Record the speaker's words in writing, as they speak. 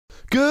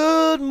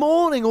Good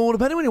morning, or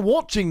depending when you're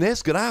watching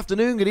this, good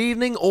afternoon, good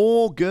evening,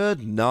 or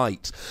good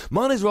night.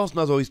 My name is Ross,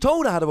 and as always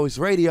told, I had a voice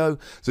radio.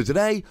 So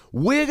today,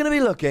 we're going to be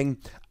looking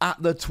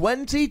at the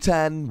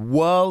 2010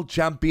 World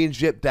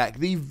Championship deck,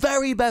 the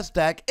very best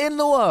deck in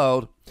the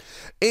world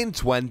in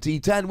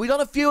 2010. We've done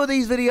a few of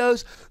these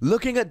videos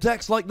looking at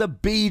decks like the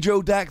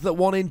Beedrill deck that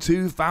won in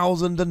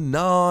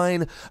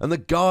 2009 and the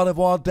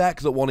Gardevoir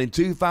deck that won in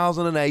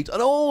 2008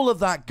 and all of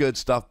that good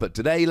stuff. But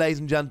today, ladies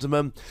and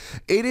gentlemen,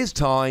 it is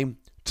time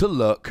to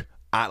look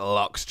at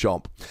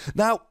LuxChomp.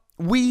 Now,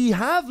 we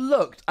have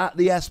looked at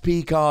the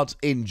SP cards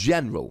in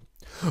general,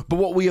 but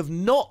what we have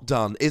not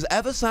done is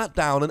ever sat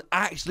down and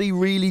actually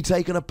really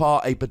taken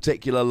apart a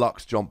particular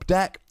LuxChomp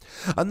deck,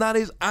 and that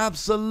is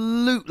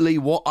absolutely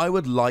what I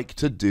would like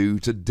to do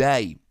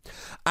today.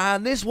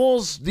 And this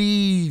was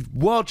the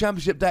World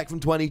Championship deck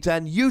from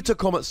 2010. Yuta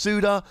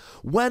Komatsuda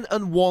went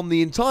and won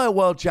the entire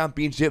World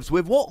Championships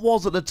with what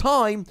was at the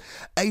time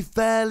a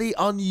fairly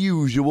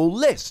unusual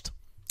list.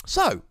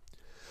 So,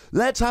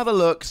 let's have a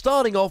look,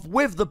 starting off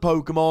with the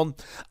Pokemon,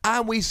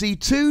 and we see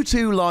two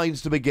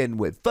lines to begin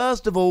with.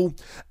 First of all,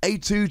 a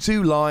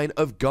 2-2 line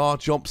of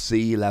Garchomp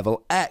C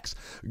Level X.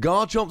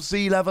 Garchomp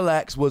C Level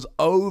X was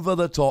over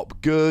the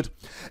top good.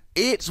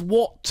 It's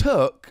what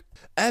took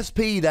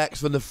SP decks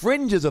from the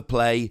fringes of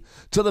play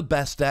to the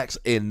best decks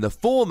in the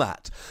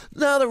format.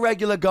 Now, the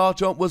regular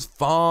Garchomp was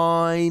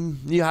fine.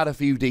 You had a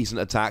few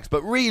decent attacks,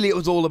 but really it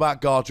was all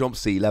about Garchomp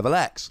C Level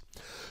X.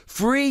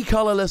 Free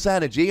colorless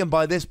energy, and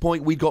by this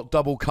point we got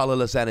double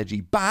colorless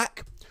energy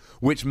back,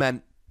 which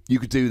meant you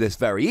could do this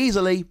very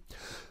easily.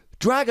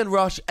 Dragon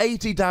Rush,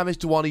 80 damage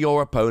to one of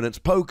your opponent's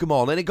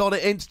Pokemon, and it got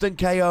an instant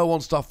KO on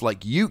stuff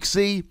like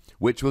Uxie,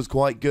 which was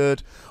quite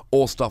good,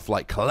 or stuff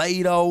like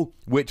Clado,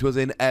 which was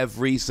in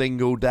every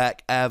single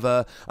deck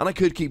ever, and I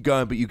could keep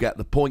going, but you get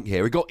the point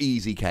here. It got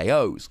easy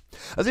KOs.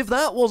 As if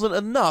that wasn't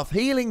enough,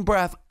 Healing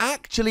Breath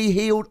actually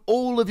healed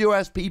all of your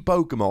SP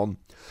Pokemon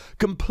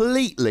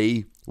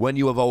completely when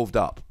you evolved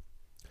up.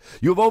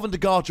 You evolve into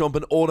Garchomp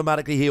and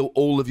automatically heal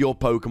all of your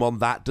Pokemon.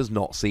 That does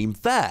not seem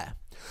fair.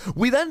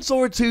 We then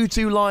saw a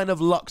 2-2 line of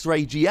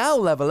Luxray GL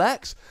Level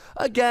X.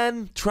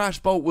 Again, Trash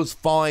Bolt was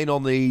fine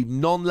on the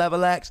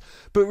non-Level X,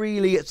 but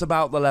really it's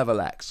about the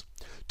Level X.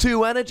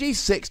 2 energy,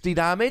 60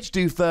 damage,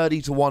 do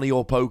 30 to one of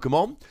your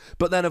Pokemon,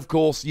 but then of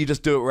course you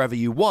just do it wherever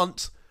you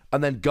want,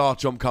 and then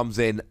Garchomp comes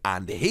in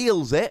and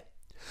heals it.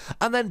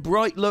 And then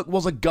Bright Look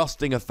was a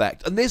gusting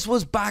effect, and this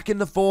was back in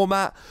the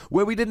format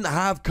where we didn't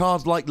have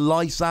cards like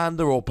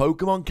Lysander or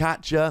Pokemon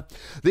Catcher.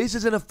 This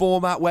is in a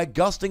format where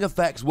gusting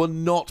effects were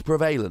not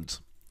prevalent.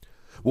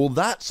 Well,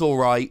 that's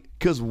alright,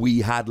 because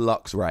we had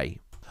Luxray.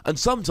 And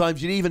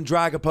sometimes you'd even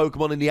drag a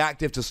Pokemon in the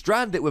active to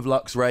strand it with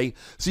Luxray,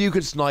 so you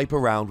could snipe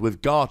around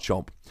with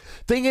Garchomp.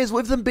 Thing is,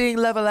 with them being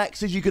level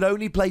X's, you could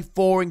only play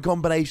 4 in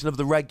combination of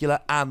the regular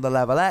and the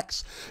level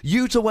X.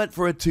 Yuta went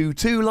for a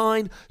 2-2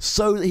 line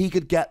so that he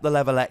could get the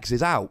level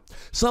X's out.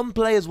 Some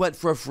players went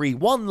for a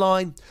 3-1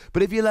 line,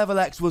 but if your level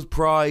X was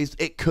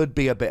prized, it could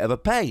be a bit of a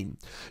pain.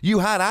 You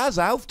had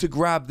Azalf to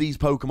grab these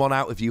Pokemon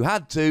out if you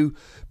had to,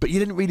 but you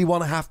didn't really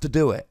want to have to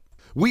do it.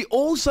 We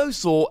also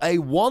saw a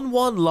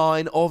 1-1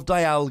 line of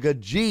Dialga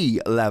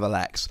G Level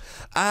X.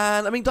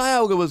 And, I mean,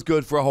 Dialga was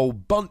good for a whole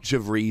bunch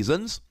of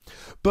reasons,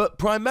 but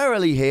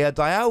primarily here,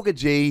 Dialga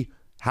G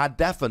had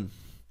Deafen.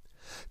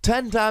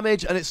 10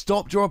 damage, and it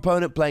stopped your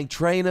opponent playing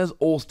trainers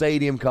or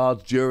stadium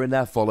cards during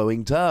their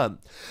following turn.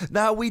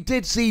 Now, we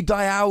did see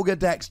Dialga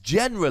decks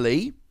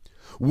generally,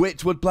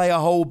 which would play a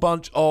whole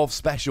bunch of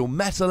special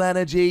metal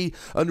energy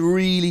and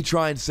really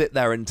try and sit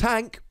there and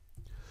tank.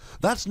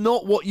 That's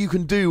not what you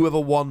can do with a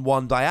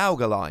 1-1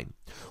 Dialga line.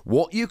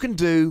 What you can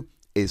do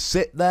is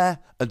sit there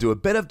and do a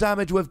bit of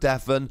damage with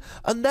Deafen,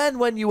 and then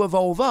when you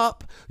evolve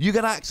up, you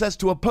get access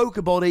to a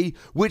Pokebody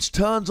which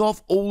turns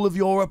off all of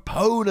your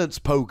opponent's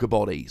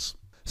Pokebodies.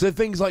 So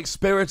things like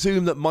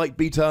Spiritomb that might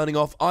be turning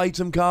off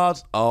item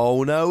cards,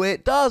 oh no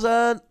it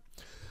doesn't.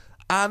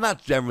 And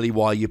that's generally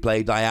why you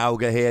play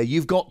Dialga here.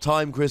 You've got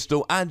Time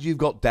Crystal and you've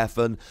got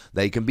Deafen.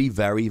 They can be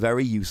very,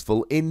 very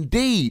useful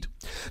indeed.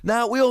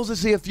 Now, we also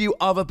see a few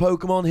other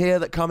Pokemon here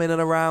that come in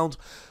and around.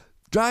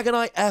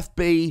 Dragonite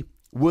FB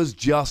was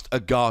just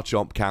a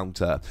Garchomp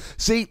counter.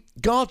 See,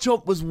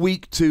 Garchomp was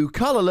weak to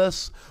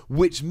colorless,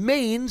 which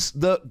means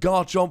that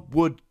Garchomp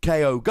would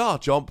KO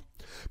Garchomp,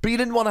 but you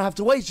didn't want to have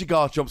to waste your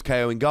Garchomps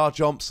KOing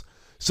Garchomps,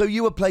 so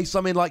you would play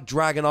something like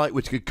Dragonite,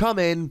 which could come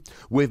in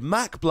with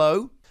Mach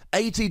Blow,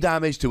 80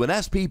 damage to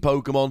an SP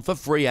Pokemon for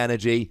free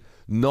energy.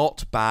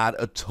 Not bad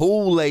at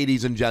all,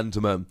 ladies and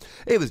gentlemen.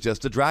 It was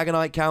just a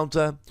Dragonite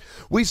counter.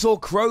 We saw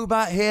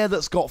Crobat here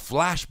that's got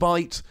Flash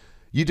Bite.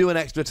 You do an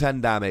extra 10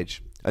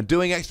 damage. And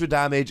doing extra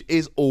damage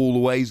is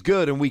always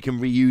good, and we can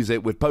reuse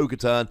it with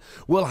Poketurn.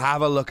 We'll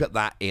have a look at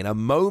that in a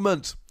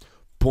moment.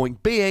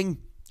 Point being,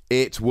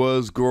 it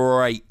was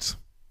great.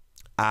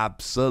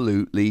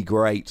 Absolutely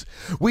great.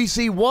 We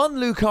see one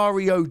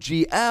Lucario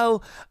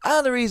GL,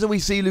 and the reason we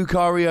see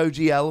Lucario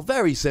GL,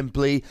 very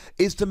simply,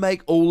 is to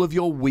make all of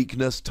your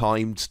weakness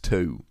times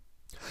 2.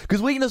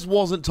 Because weakness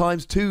wasn't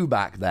times 2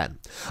 back then.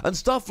 And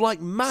stuff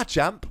like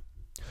Machamp,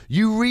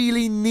 You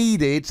really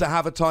needed to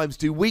have a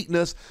 ×2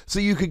 weakness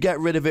so you could get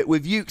rid of it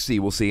with Yuxi,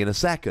 we'll see in a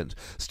second.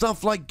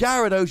 Stuff like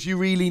Gyarados, you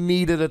really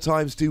needed a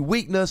 ×2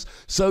 weakness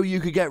so you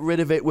could get rid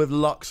of it with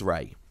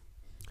Luxray.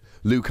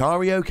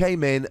 Lucario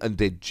came in and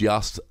did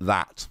just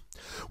that.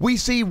 We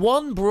see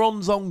one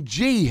Bronzong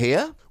G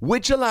here,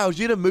 which allows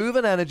you to move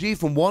an energy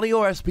from one of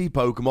your SP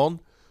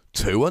Pokemon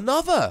to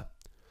another.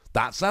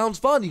 That sounds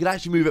fun. You could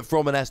actually move it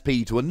from an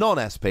SP to a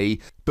non-SP,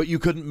 but you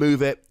couldn't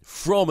move it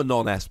from a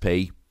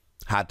non-SP.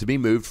 Had to be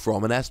moved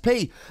from an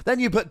SP. Then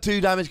you put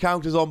 2 damage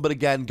counters on, but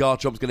again,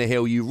 Garchomp's going to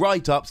heal you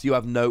right up, so you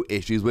have no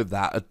issues with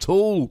that at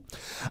all.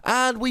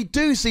 And we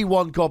do see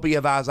one copy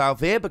of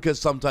Azalf here, because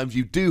sometimes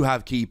you do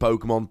have key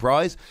Pokemon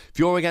prize. If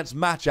you're against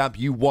Machamp,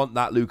 you want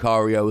that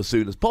Lucario as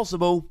soon as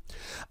possible.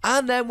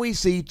 And then we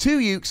see 2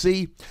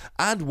 Yuxi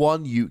and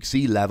 1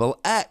 Yuxi level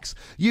X.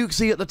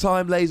 Yuxi at the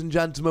time, ladies and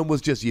gentlemen,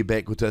 was just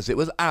ubiquitous. It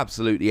was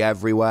absolutely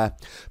everywhere.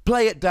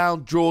 Play it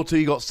down, draw 2,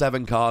 you got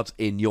 7 cards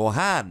in your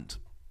hand.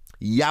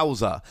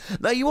 Yowza.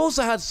 Now, you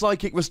also had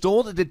Psychic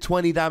Restore that did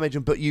 20 damage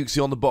and put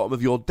Yuxi on the bottom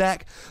of your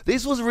deck.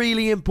 This was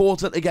really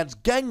important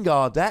against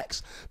Gengar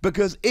decks,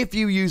 because if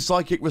you use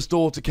Psychic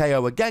Restore to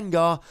KO a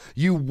Gengar,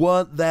 you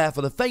weren't there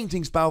for the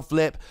Fainting Spell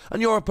flip,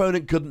 and your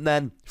opponent couldn't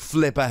then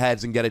flip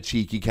ahead and get a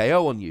cheeky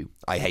KO on you.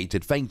 I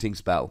hated Fainting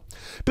Spell,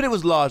 but it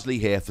was largely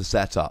here for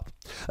setup.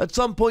 At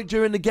some point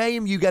during the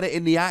game, you get it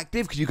in the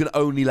active, because you can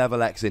only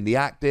level X in the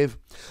active.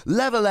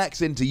 Level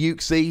X into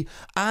Yuxi,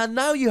 and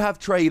now you have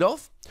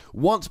trade-off.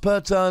 Once per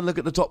turn, look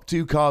at the top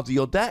 2 cards of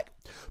your deck,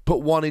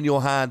 put one in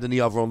your hand and the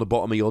other on the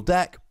bottom of your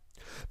deck.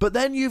 But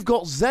then you've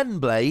got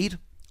Zenblade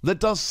that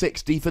does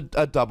 60 for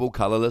a double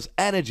colourless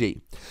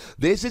energy.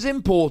 This is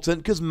important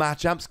because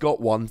Machamp's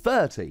got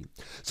 130.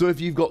 So if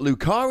you've got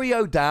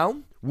Lucario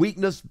down,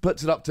 weakness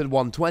puts it up to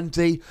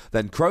 120,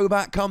 then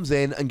Crobat comes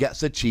in and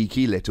gets a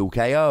cheeky little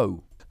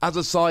KO. As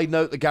a side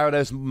note, the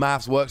Gyarados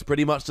maths works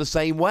pretty much the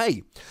same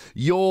way.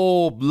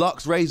 Your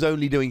Luxray's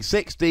only doing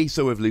 60,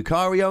 so with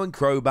Lucario and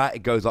Crobat,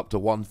 it goes up to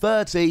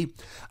 130,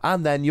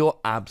 and then you're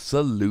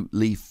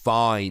absolutely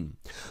fine.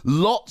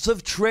 Lots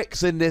of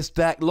tricks in this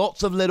deck,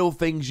 lots of little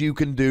things you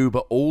can do,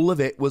 but all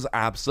of it was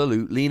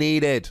absolutely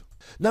needed.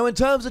 Now, in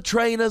terms of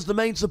trainers, the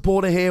main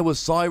supporter here was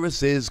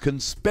Cyrus's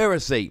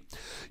Conspiracy.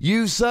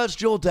 You searched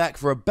your deck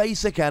for a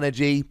basic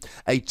energy,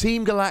 a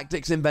Team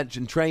Galactic's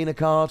Invention trainer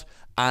card,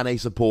 and a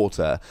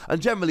supporter.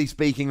 And generally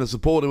speaking, the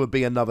supporter would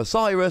be another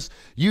Cyrus.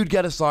 You'd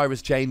get a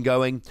Cyrus chain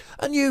going,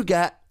 and you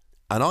get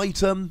an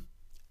item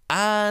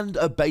and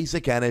a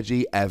basic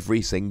energy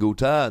every single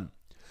turn.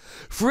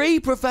 Free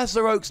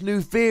Professor Oak's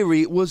new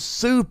theory was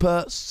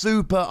super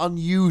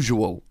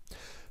unusual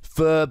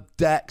for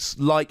decks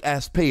like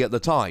SP at the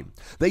time.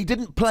 They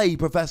didn't play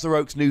Professor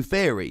Oak's new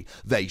theory.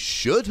 They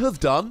should have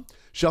done.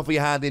 Shuffle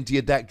your hand into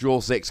your deck,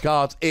 draw 6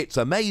 cards. It's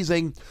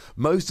amazing.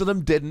 Most of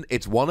them didn't.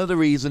 It's one of the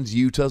reasons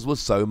Yuta's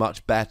was so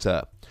much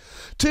better.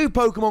 2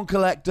 Pokemon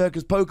Collector,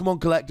 because Pokemon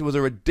Collector was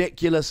a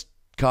ridiculous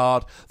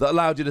card that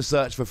allowed you to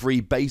search for free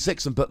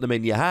basics and put them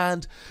in your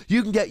hand.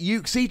 You can get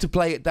Yuxi to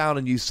play it down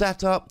and use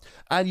setup,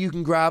 and you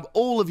can grab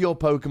all of your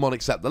Pokemon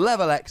except the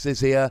level X's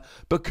here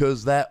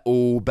because they're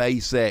all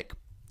basic.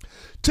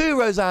 2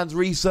 Roseanne's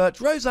Research.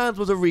 Roseanne's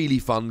was a really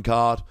fun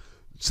card.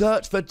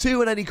 Search for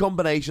 2 in any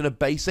combination of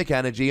basic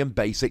energy and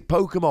basic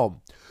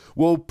Pokemon.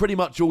 Well, pretty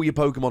much all your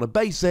Pokemon are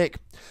basic,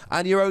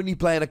 and you're only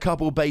playing a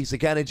couple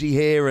basic energy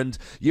here, and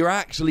you're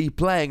actually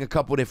playing a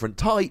couple different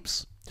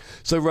types.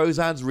 So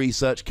Roseanne's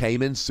Research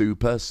came in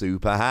super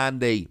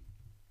handy.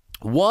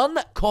 1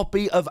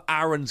 copy of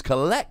Aaron's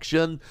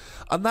Collection,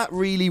 and that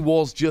really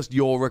was just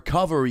your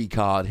recovery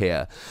card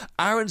here.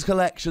 Aaron's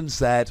Collection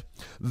said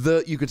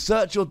that you could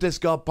search your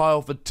discard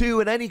pile for 2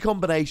 in any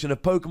combination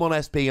of Pokemon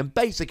SP and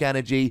basic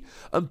energy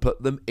and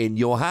put them in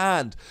your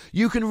hand.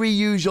 You can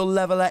reuse your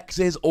level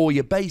X's or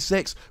your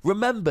basics.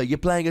 Remember, you're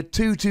playing a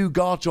 2-2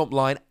 Garchomp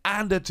line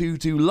and a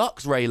 2-2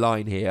 Luxray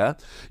line here.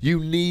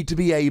 You need to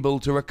be able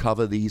to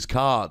recover these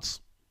cards.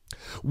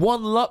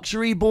 1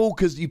 Luxury Ball,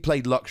 because you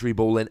played Luxury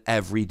Ball in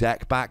every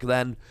deck back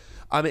then.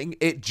 I mean,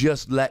 it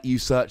just let you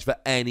search for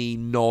any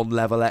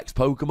non-level X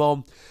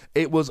Pokemon.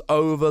 It was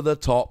over the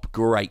top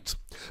great.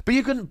 But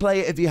you couldn't play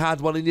it if you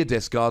had one in your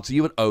discard, so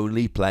you would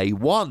only play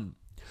 1.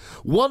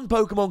 1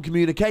 Pokemon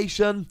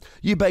Communication,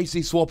 you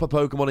basically swap a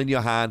Pokemon in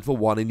your hand for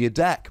 1 in your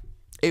deck.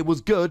 It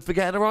was good for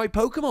getting the right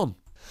Pokemon.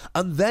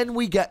 And then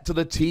we get to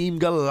the Team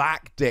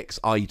Galactic's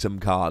item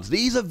cards.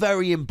 These are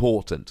very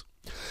important.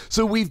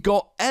 So we've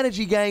got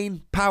Energy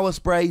Gain, Power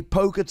Spray,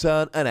 Poker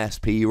Turn, and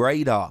SP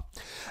Radar.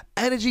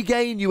 Energy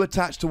Gain you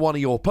attach to one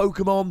of your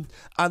Pokemon,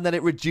 and then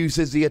it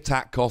reduces the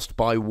attack cost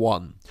by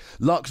 1.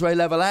 Luxray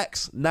level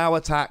X now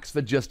attacks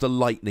for just a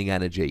Lightning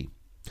Energy.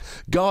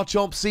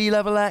 Garchomp C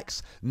level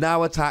X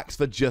now attacks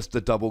for just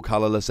a double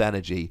colourless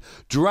energy.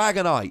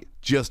 Dragonite,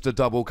 just a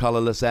double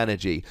colourless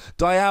energy.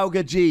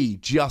 Dialga G,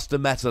 just a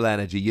metal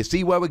energy. You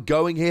see where we're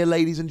going here,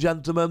 ladies and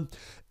gentlemen?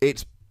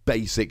 It's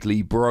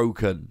basically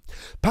broken.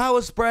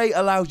 Power Spray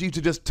allows you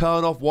to just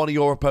turn off one of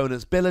your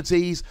opponent's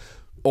abilities,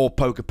 or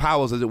Poker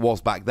Powers as it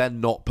was back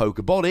then, not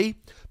Poker Body.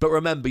 But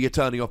remember, you're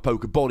turning off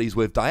Poker Bodies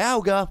with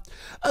Dialga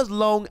as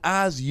long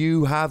as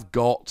you have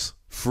got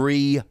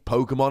free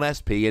Pokemon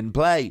SP in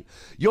play.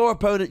 Your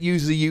opponent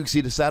uses a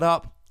Uxie to set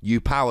up, you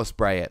Power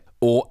Spray it.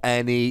 Or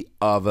any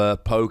other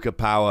Poker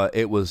Power.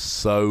 It was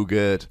so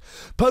good.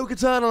 Poker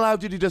Turn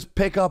allowed you to just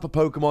pick up a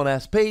Pokemon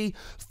SP.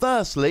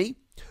 Firstly,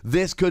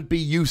 this could be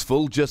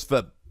useful just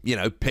for,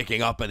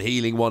 picking up and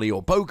healing one of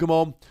your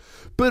Pokemon.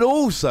 But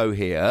also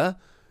here,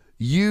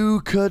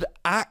 you could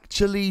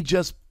actually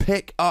just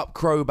pick up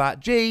Crobat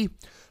G,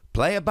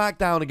 play it back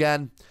down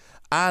again,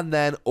 and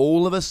then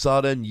all of a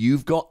sudden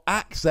you've got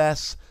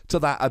access to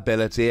that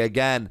ability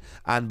again.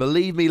 And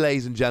believe me,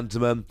 ladies and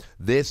gentlemen,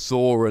 this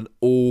saw an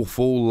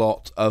awful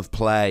lot of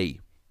play.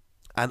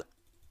 An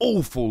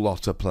awful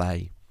lot of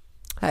play.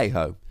 Hey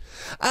ho.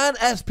 And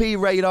SP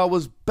Radar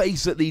was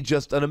basically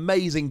just an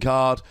amazing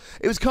card.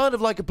 It was kind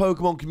of like a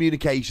Pokemon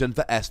communication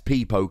for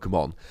SP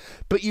Pokemon.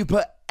 But you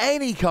put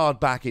any card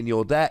back in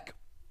your deck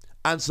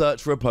and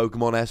search for a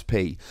Pokemon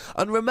SP.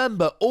 And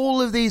remember, all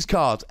of these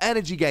cards,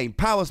 Energy Game,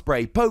 Power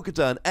Spray, Poker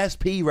Turn,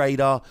 SP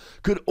Radar,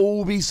 could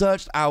all be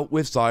searched out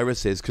with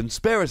Cyrus's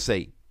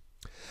Conspiracy.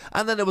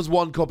 And then there was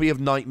one copy of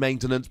Night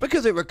Maintenance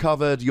because it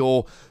recovered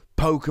your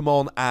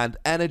Pokemon and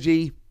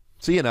Energy.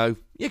 So,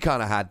 you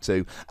kind of had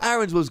to.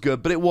 Aaron's was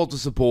good, but it was a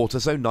supporter,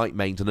 so Night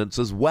Maintenance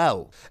as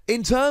well.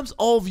 In terms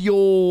of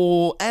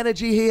your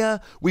energy here,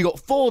 we got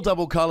 4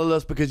 double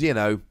colorless because,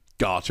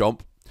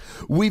 Garchomp.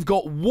 We've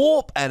got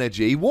Warp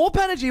Energy. Warp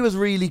Energy was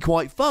really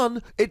quite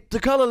fun. It's a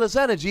colorless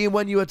energy, and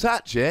when you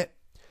attach it,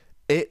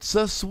 it's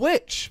a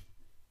switch.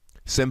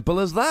 Simple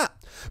as that.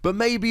 But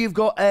maybe you've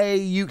got a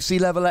Uxie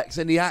level X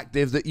in the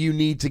active that you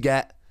need to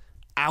get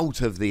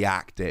out of the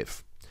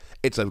active.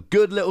 It's a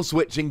good little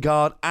switching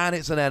card, and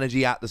it's an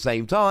energy at the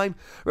same time.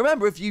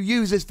 Remember, if you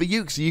use this for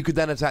Uxie, you could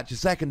then attach a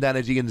second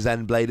energy, and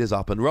Zenblade is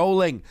up and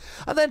rolling.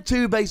 And then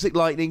 2 basic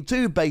lightning,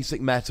 2 basic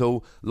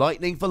metal,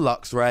 lightning for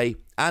Luxray,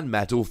 and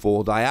metal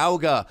for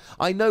Dialga.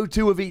 I know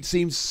 2 of each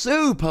seems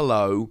super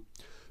low,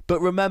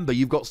 but remember,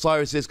 you've got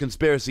Cyrus's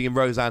Conspiracy and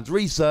Roseanne's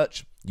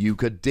Research. You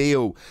could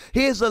deal.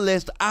 Here's the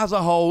list as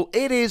a whole.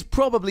 It is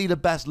probably the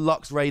best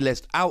Luxray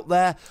list out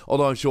there,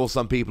 although I'm sure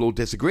some people will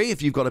disagree.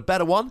 If you've got a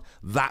better one,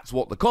 that's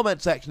what the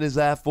comment section is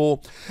there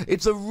for.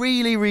 It's a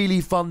really,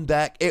 really fun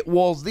deck. It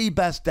was the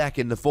best deck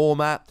in the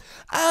format,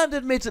 and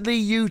admittedly,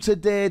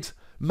 Yuta did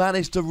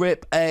manage to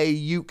rip a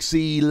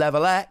Uxie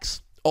level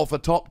X off a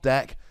top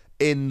deck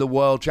in the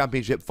World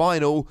Championship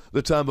final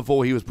the turn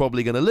before he was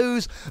probably going to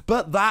lose,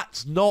 but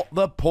that's not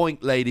the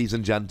point, ladies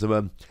and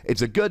gentlemen.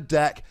 It's a good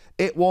deck,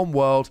 it won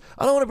World,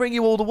 and I want to bring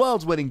you all the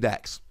World's winning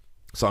decks.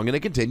 So I'm going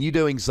to continue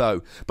doing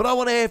so. But I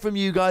want to hear from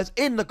you guys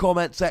in the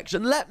comment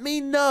section. Let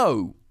me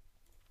know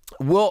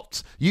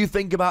what you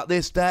think about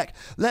this deck.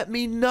 Let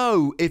me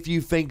know if you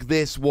think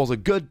this was a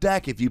good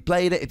deck, if you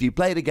played it, if you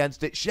played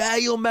against it. Share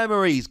your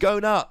memories, go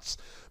nuts,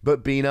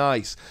 but be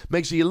nice.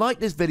 Make sure you like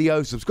this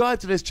video,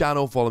 subscribe to this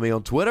channel, follow me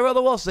on Twitter at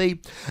the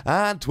Wossy,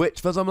 and Twitch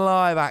for some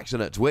live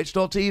action at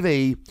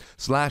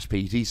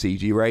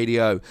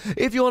twitch.tv/PTCGRadio.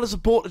 If you want to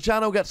support the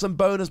channel, get some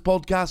bonus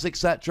podcasts,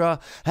 etc.,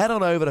 head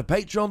on over to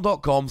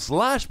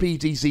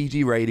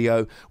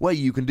patreon.com/PTCGRadio, where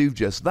you can do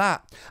just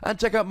that. And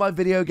check out my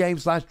video game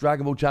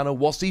 /Dragon Ball channel,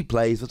 Wossy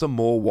Plays, for some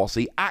more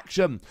Wossy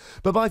action.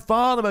 But by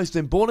far the most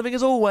important thing,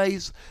 as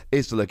always,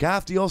 is to look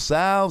after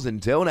yourselves.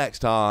 Until next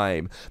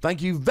time,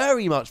 thank you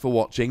very much for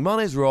watching. My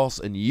name is Ross,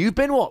 and you've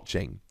been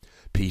watching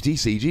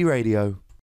PTCG Radio.